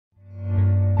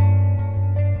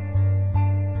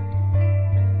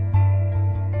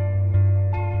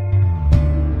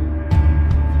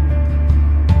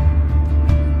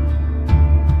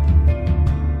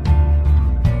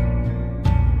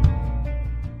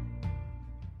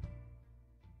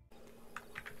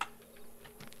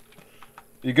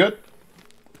You good?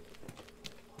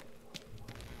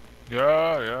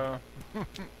 Yeah.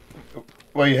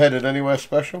 Where you headed? Anywhere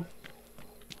special?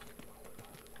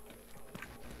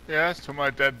 Yes, to my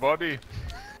dead body.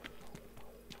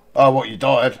 Oh, what, you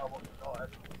died?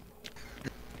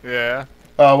 Yeah.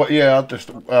 Oh, well, yeah, I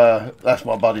just, that's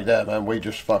my buddy there, man. We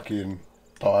just fucking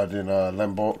died in,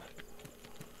 Lemborg.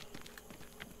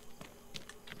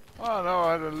 Oh no,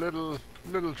 I had a little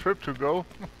trip to go.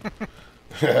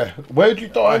 Yeah. Where'd you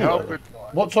die I anyway? hope it.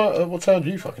 What town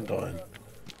did you fucking die in?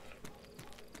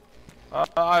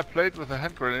 I played with a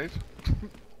hand grenade.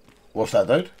 What's that,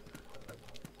 dude?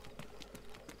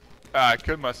 I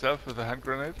killed myself with a hand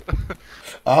grenade.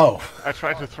 Oh. I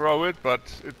tried to throw it, but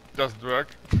it doesn't work.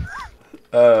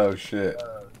 Oh, shit.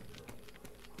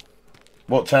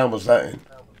 What town was that in?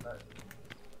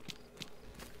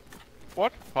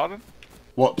 What? Pardon?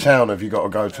 What town have you got to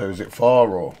go to? Is it far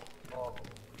or?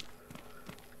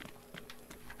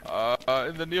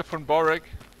 In the near von Borek.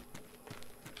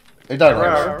 He don't,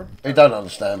 Hello. he don't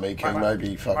understand me, King. Maybe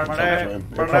he fucking talk to him.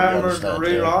 He'll probably understand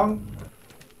really you. long.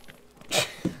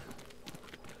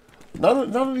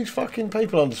 None of these fucking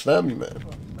people understand me, man.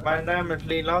 My name is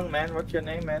Lee Long, man. What's your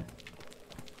name, man?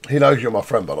 He knows you're my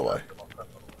friend, by the way.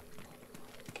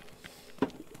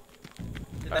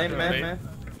 Your name, man?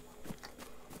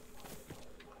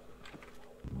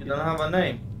 You don't have a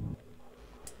name.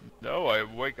 No, I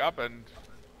wake up and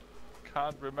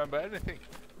can't remember anything.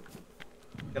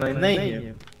 Can I name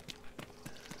you?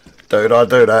 Dude, I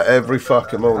do that every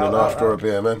fucking morning after a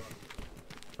beer, man.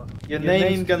 Your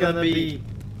name's gonna be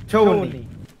Toni.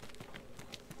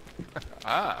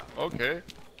 Ah, okay.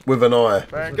 With an eye.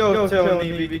 Thanks. Go,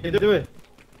 Toni, we can do it.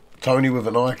 Tony with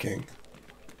an eye, King.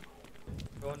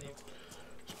 Toni.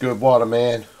 It's good water,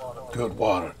 man. Good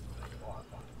water.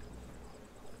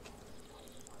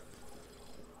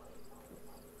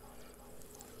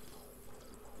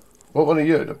 What one are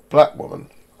you? The black woman?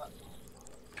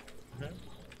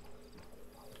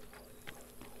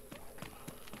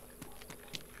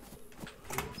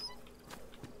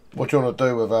 What do you want to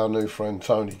do with our new friend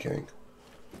Tony, King?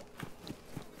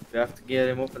 We have to get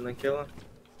him up and then kill him.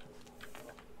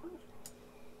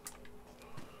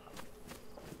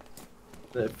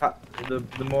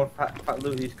 The more fat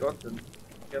loot he's got, then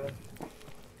kill him.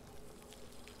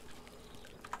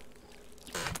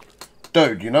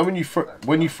 Dude, you know when you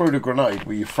threw the grenade,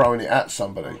 were you throwing it at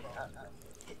somebody?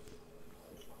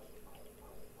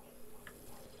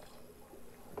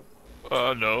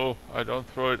 No, I don't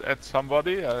throw it at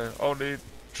somebody. I only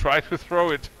try to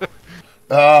throw it.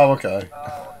 Oh, okay.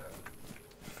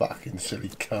 Fucking silly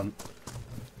cunt.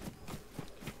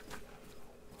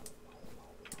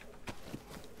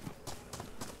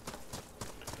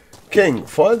 King,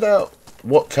 find out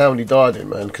what town he died in,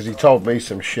 man, because he told me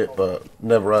some shit, but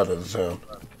never heard of the town.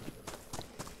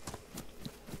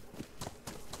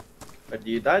 But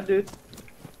you die, dude.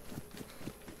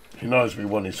 He knows we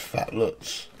want his fat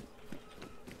lutz.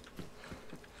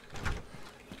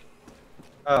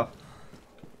 Oh.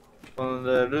 One of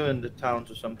the ruined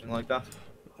towns or something like that.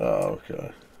 Oh,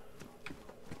 okay.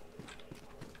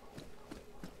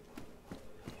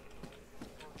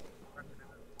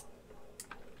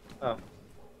 Oh.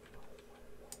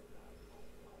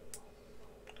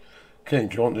 King,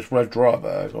 do you want this red dry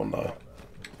bag or no?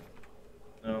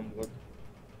 No, I'm good.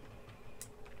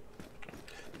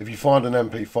 If you find an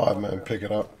MP5, man, pick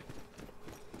it up.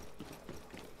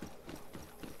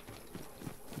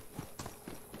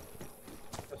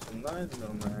 That's some nice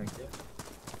little mag, yeah.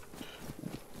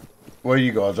 Where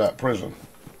you guys at? Prison?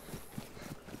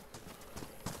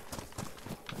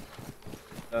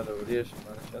 That over here, some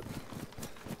nice shit.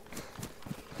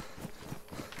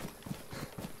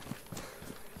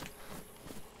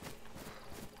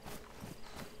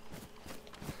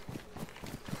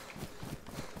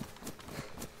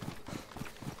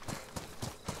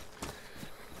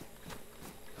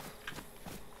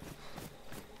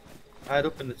 Hide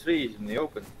up in the trees in the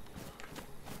open.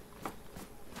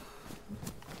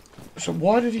 So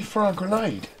why did he throw a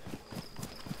grenade?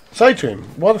 Say to him,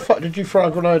 why the fuck did you throw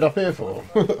a grenade up here for?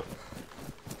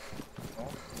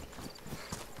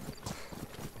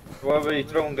 Why were you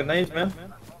throwing grenades, man?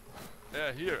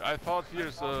 Yeah, here. I thought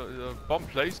here's a bomb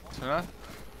place, huh?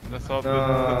 And I thought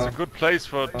No. that's a good place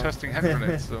for testing hand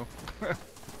grenades. So.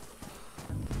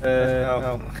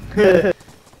 No.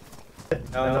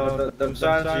 No, them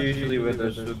signs are usually where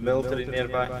there's a military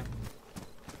nearby.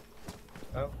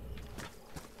 Oh.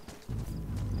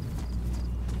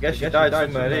 Guess you died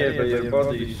somewhere here, but your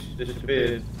body's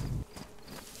disappeared.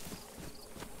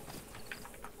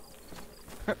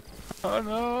 Oh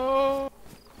no!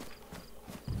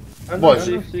 What is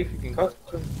see it? if you can cut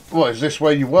them. What, is this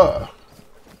where you were?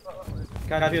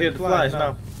 Can't hear the flies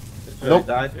now. It's Nope.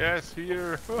 died. Yes,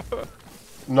 here.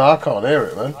 No, I can't hear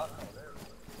it, man.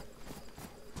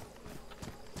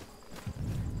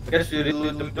 I guess you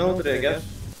reload the military, I guess.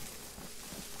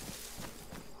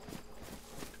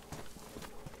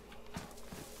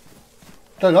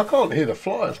 Dude, I can't hear the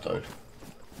flyers, dude.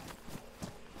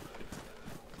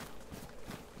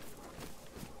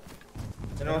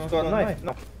 You know what's got a knife?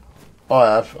 No.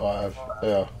 I have,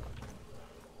 yeah.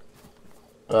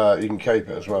 You can keep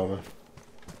it as well, man.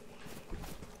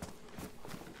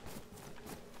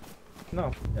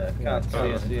 No. Yeah, I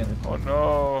can't see it. Oh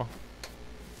no.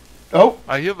 Oh,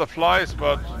 I hear the flies,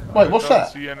 but Wait, I what's don't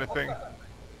that? see anything.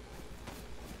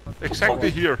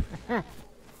 Exactly here.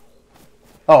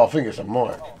 oh, I think it's a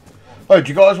mic. Oh, do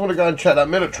you guys want to go and check that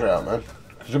military out, man?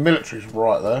 Because the military's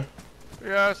right there.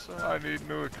 Yes, I need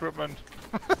new equipment.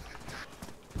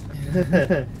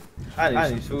 I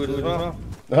need food as well.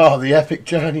 Oh, the epic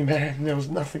journey, man. There was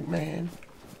nothing, man.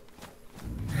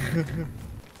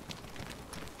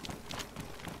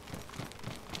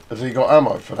 Has he got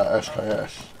ammo for that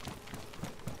SKS?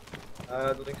 I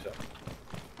don't think so.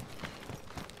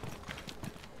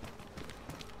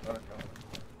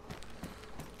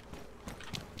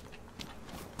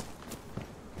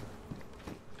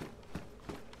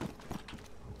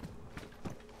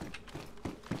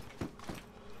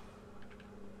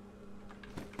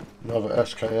 Another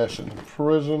SKS in the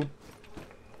prison.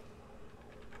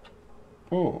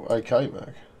 Oh, AK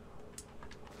mag.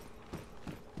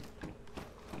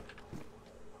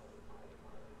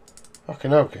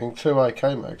 Fucking hell, King. 2 AK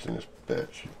mags in this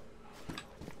bitch.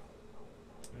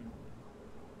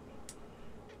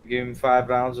 Give him 5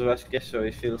 rounds of SKS so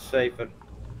he feels safer.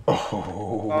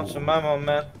 Oh, Want some ammo,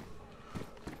 man?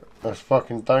 that's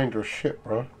fucking dangerous shit,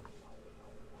 bro.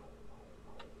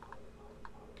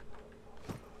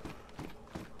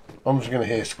 I'm just gonna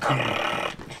hear.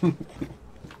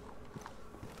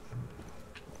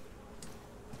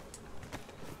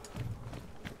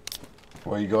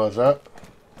 Where you guys at?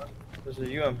 There's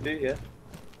a UMP here.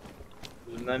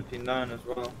 There's an MP9 as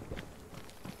well.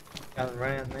 Got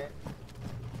ran, man.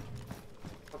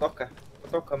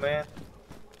 Padoka, man.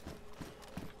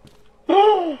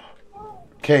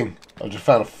 King, I just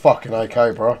found a fucking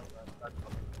AK, bro.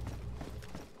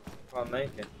 Can't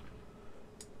make it.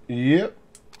 Yep.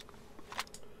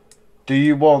 Do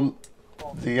you want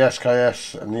the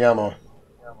SKS and the ammo?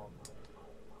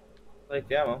 Take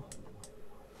the ammo.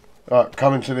 Alright,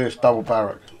 come into this double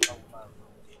barrack.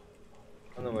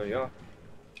 I know where you are.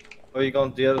 Or you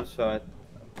going to the other side?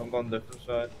 I'm going the different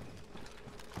side.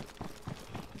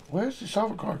 Where's this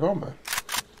other guy gone, man?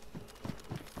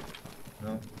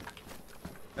 No.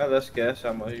 Yeah, that's gas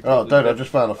ammo. Oh, dude, I just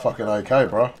found a fucking AK,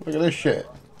 bro. Look at this shit.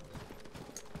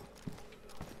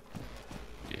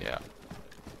 Yeah.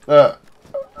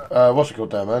 What's it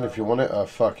called there, man? If you want it, a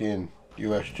fucking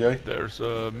USG. There's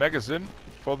a magazine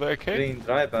for the AK. Green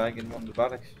dry bag in one of the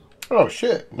barracks. Oh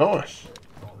shit, nice.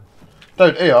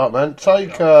 Dude, here, man.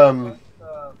 Take hold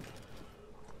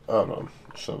on.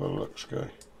 Let's have a look, Sky.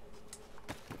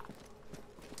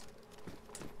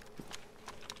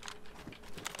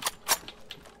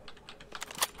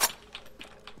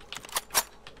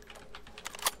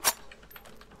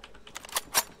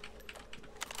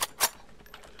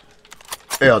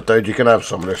 Yeah, dude, you can have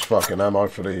some of this fucking ammo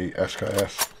for the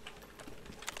SKS.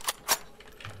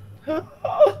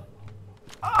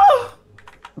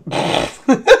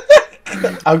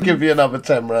 I'll give you another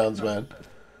 10 rounds, man.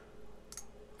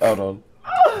 Hold on.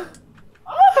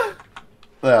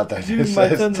 Yeah, dude, it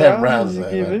says 10 rounds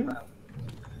there, man.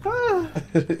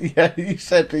 Yeah, you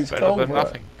said he's Better cold, than bro.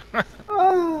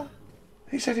 nothing.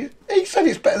 He said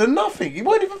it's better than nothing. He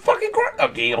won't even fucking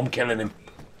okay, I'm killing him.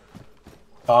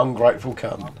 Ungrateful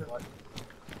cunt.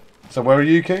 So where are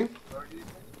you, King?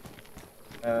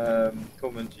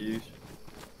 Coming to use.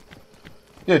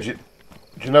 Yeah, do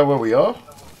you know where we are?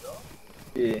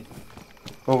 Yeah.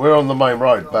 Well, we're on the main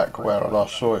road back where I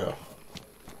last saw you.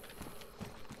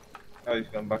 Oh, he's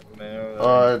gone back to me.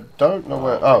 I don't know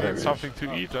where. Oh, there Need he is. something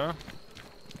to eat, huh?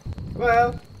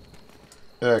 Well.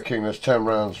 Yeah, King, there's 10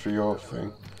 rounds for your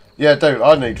thing. Yeah, dude,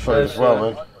 I need food as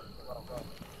well, man.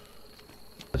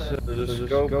 There's a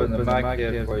scope and a mag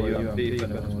here for UMP.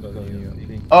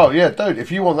 Oh, yeah, dude,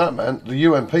 if you want that, man, the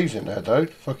UMP's in there,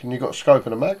 dude. Fucking, you got a scope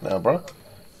and a mag now, bro.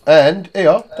 And,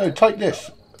 here, dude, take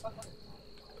this.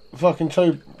 Fucking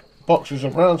 2 boxes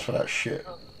of rounds for that shit.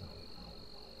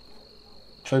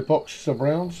 2 boxes of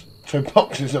rounds? 2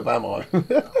 boxes of ammo.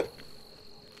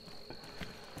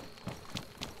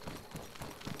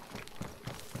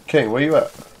 King, where you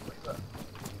at?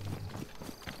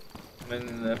 Men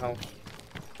in the house.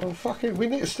 Oh, fucking, we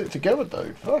need to stick together,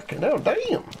 dude. Fucking hell,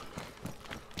 damn.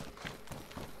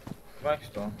 Max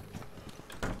on.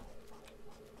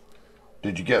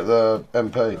 Did you get the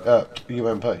MP,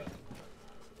 UMP?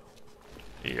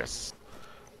 Yes.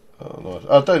 Oh, nice.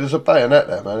 Oh, dude, there's a bayonet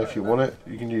there, man. If you want it,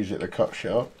 you can use it to cut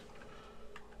shit up.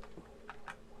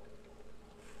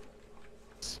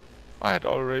 I had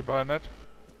already bayonet.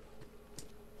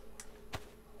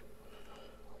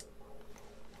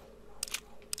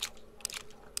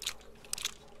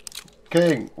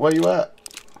 King, where you at?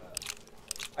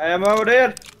 I am over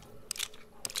there.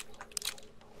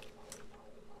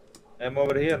 I'm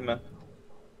over here, man.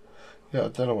 Yeah, I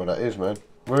don't know where that is, man.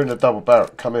 We're in the double barrel.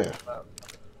 Come here.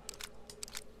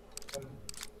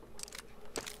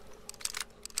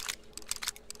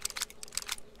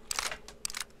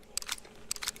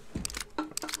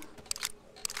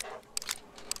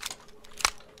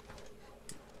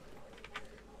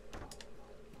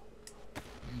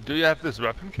 Do you have this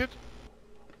weapon kit?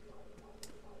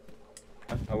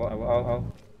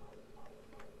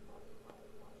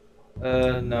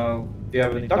 No. Do you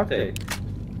have any duct tape?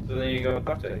 So then you go with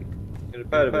duct tape. You're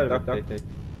better with duct tape.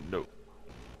 No.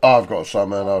 Oh, I've got some,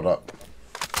 man. Hold up.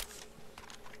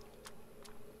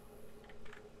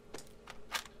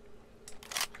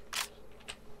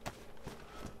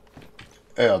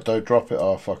 Yeah, don't drop it.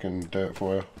 I'll fucking do it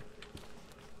for you.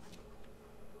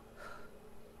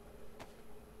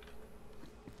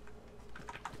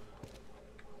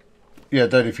 Yeah,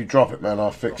 dude, if you drop it, man,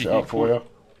 I'll fix it up for you.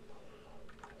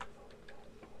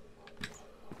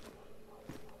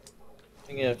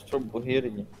 I think you have trouble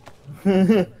hearing you.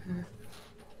 No,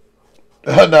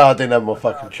 I didn't have my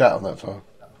fucking chat on that time.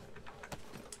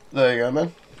 There you go,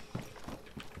 man.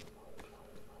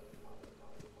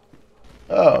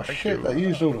 Oh, shit, they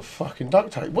used all the fucking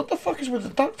duct tape. What the fuck is with the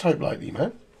duct tape lately,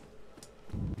 man?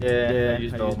 Yeah, I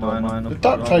used all mine. The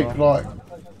duct tape, like,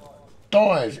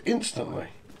 dies instantly.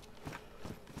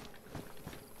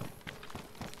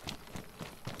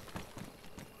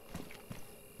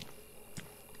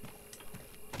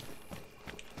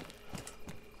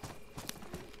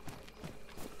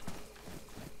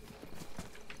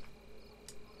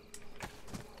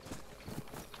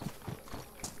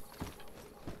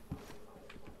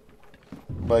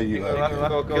 Where you at?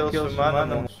 Go kill some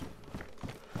animals.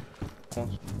 I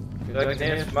can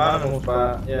hear some animals,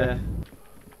 but yeah.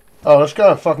 Oh, let's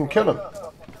go and fucking kill them.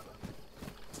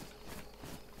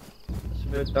 It's a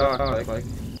bit dark, like.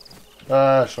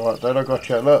 That's alright, dude, I got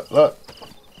you. Look, look.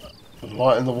 There's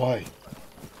light in the way.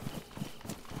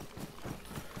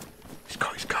 He's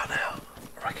got his gun out.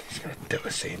 I reckon he's gonna do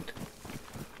us in.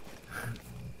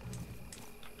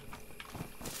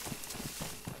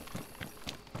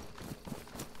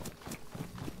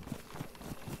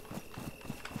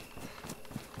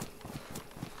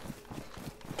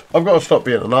 I've got to stop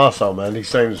being an arsehole, man. He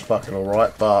seems fucking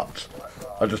alright, but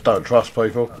I just don't trust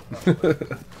people.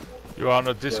 You are on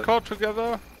a Discord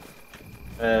together?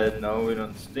 No, we're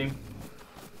on Steam.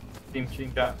 Steam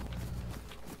chat.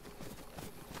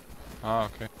 Ah,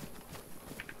 okay.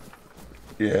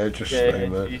 Yeah, just Yeah,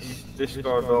 Steam, man. his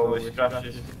Discord always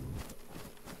crashes.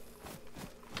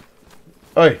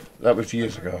 Hey, that was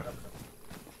years ago.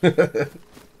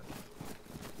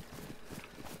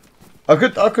 I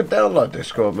could download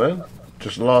Discord, man.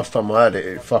 Just the last time I had it,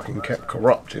 it fucking kept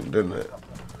corrupting, didn't it?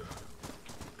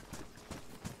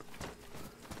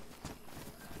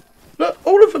 Look,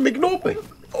 all of them ignored me.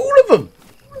 All of them.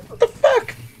 What the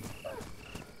fuck?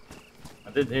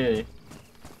 I didn't hear you.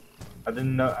 I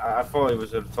didn't know. I thought it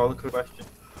was a rhetorical question.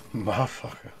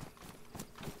 Motherfucker.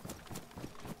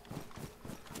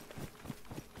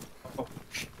 Oh,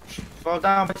 slow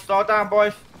down,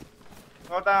 boys.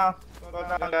 Slow down. Slow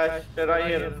down, guys. They're right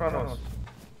here in front of us.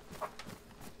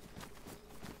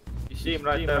 You see him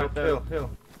right there uphill.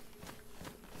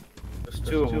 There's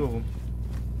two of them.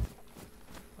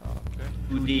 Okay.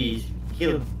 Two D's.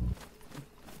 Kill them.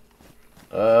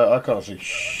 I can't see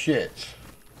shit.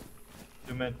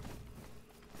 2 men.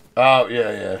 Oh,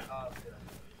 yeah.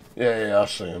 Yeah, I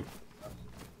see him.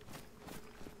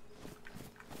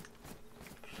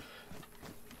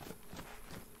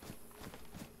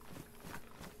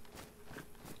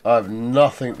 I have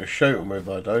nothing to shoot them with,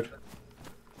 though, dude.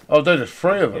 Oh, dude, there's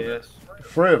 3 of them. Yes.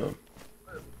 3 of them.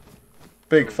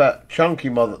 Big fat chunky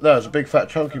mother. There's a big fat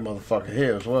chunky motherfucker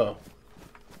here as well.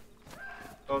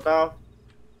 Slow down.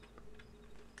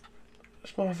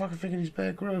 This motherfucker thinking he's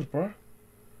Bear Grylls, bro.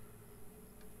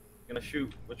 Gonna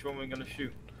shoot. Which one we gonna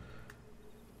shoot?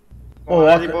 Oh,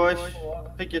 Ready, boys?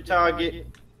 Pick your target.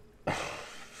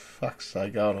 Fuck's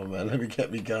sake, hold on, man. Let me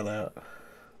get me gun out.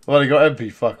 Well, he got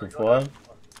MP fucking fire.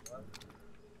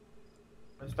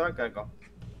 Where's that guy gone?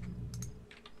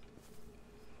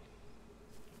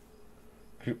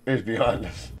 He's behind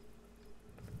us.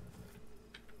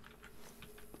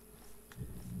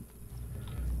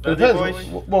 It Ready, depends.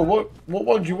 boys? Well, what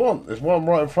one do you want? There's one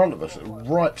right in front of us,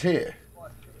 right here.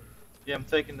 Yeah, I'm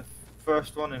taking the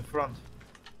first one in front.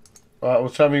 Alright, well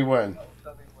tell me when.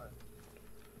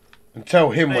 And tell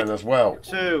him when as well.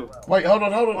 2, Wait, hold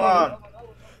on. 1.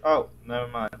 Oh, never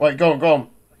mind. Wait, go on.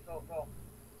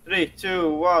 3,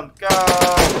 2, 1, go!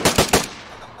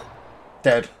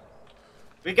 Dead.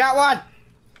 We got one!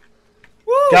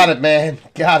 Woo! Got it, man.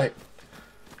 Got it.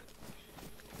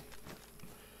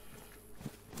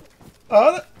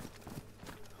 Oh,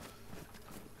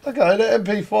 okay, the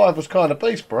MP5 was kind of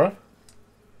beast, bro.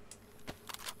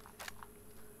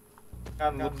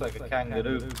 Kinda looks like a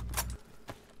kangaroo.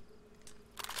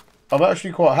 I'm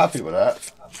actually quite happy with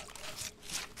that.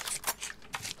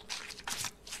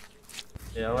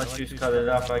 Yeah, let's just cut it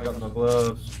up. I got no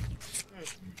gloves.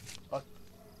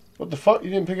 What the fuck? You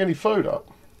didn't pick any food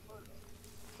up?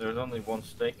 There's only one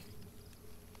steak.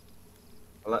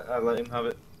 I let him have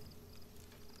it.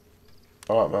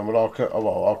 Alright, man. Well,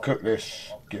 I'll cook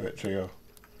this. Give it to you.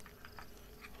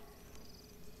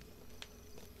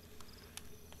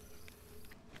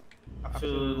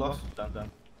 Absolutely lost it,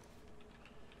 Dan.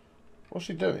 What's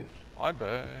he doing? I'm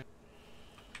back.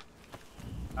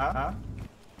 Huh?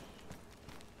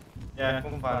 Yeah,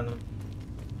 come find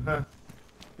them.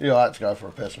 You had to go for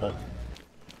a piss, man.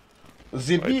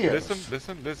 The Wait, beers.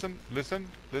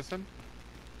 listen.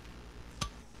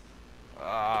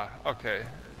 Ah, okay.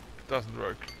 Doesn't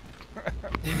work.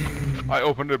 I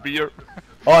opened a beer.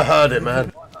 I heard it,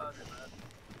 man.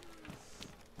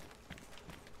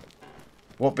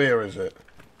 What beer is it?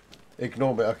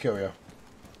 Ignore me, I'll kill you.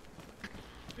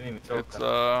 Didn't even talk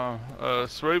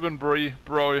It's Swabenbry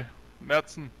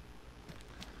Mertzen.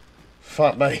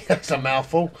 Fuck me, that's a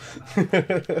mouthful. He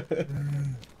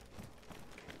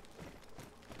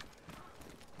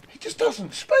just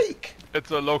doesn't speak.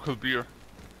 It's a local beer.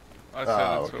 I said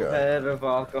Oh, it okay. so. Pair of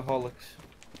alcoholics.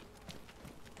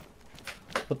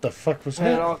 What the fuck was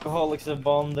Pair that? alcoholics are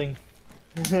bonding.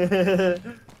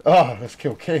 Oh, let's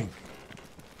kill King.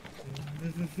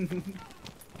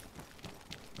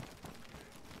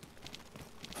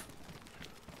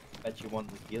 Bet you want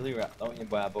this ghillie wrap, don't you,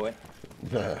 boy?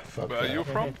 Nah, fuck Where are that. you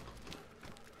from?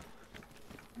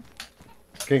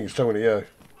 King's talking to you.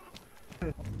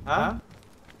 Huh?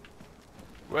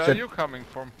 Where Said- are you coming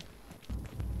from?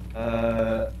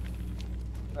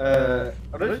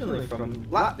 Originally from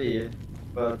Latvia,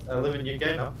 but I live in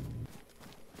UK now.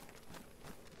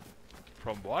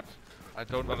 From what? I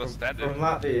don't understand From it.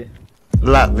 Latvia.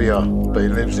 Latvia, but he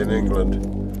lives in England.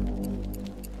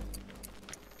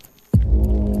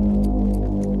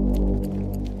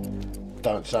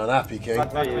 Don't sound happy, King.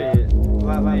 Latvia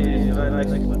is right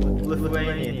next to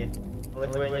Lithuania.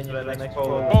 Lithuania is right next to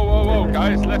Poland. Whoa,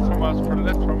 guys, left from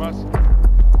us.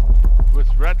 With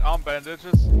red arm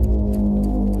bandages.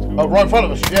 Oh, right in front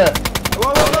of us, yeah.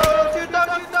 Whoa, don't shoot, guys!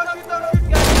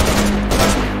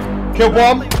 Kill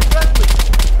one.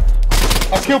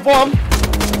 I killed one.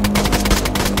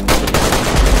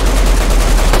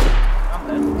 I'm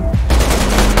dead.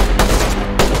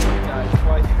 Guys,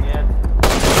 twice in the head.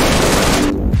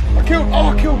 I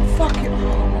killed fucking, oh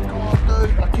my god,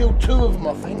 dude. I killed 2 of them, I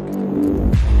think.